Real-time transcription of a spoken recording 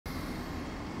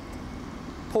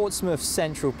Portsmouth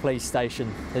Central Police Station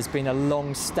has been a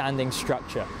long-standing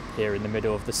structure here in the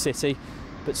middle of the city,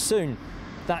 but soon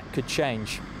that could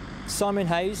change. Simon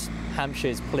Hayes,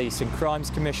 Hampshire's Police and Crimes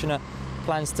Commissioner,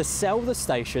 plans to sell the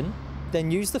station, then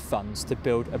use the funds to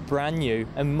build a brand new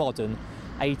and modern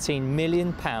 £18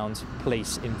 million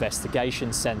police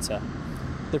investigation centre.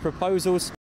 The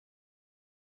proposals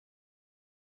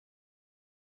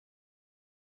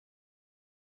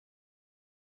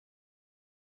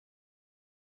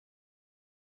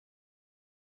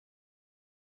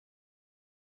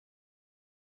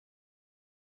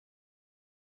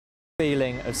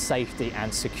feeling of safety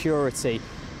and security,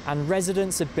 and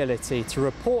residents' ability to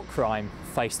report crime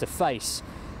face to face.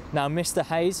 Now, Mr.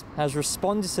 Hayes has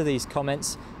responded to these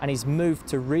comments and he's moved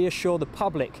to reassure the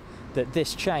public that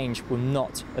this change will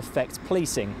not affect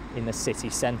policing in the city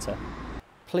centre.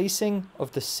 Policing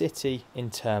of the city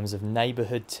in terms of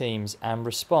neighbourhood teams and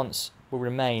response will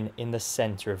remain in the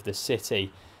centre of the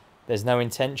city. There's no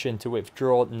intention to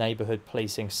withdraw neighbourhood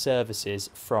policing services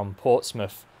from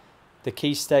Portsmouth. The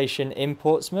key station in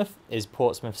Portsmouth is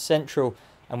Portsmouth Central,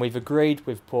 and we've agreed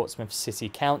with Portsmouth City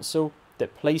Council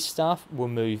that police staff will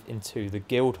move into the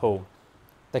Guildhall.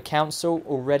 The council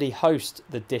already hosts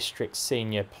the district's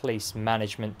senior police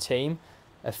management team,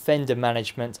 offender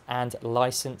management and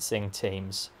licensing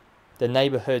teams. The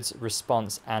neighbourhood's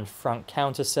response and front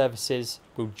counter services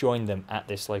will join them at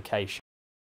this location.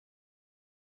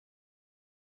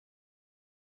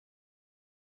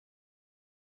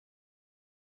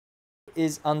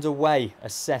 Is underway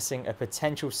assessing a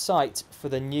potential site for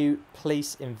the new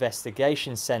Police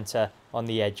Investigation Centre on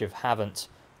the edge of Havant,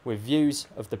 with views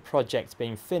of the project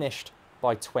being finished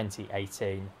by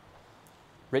 2018.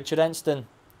 Richard Ensten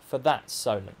for That's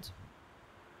Solent.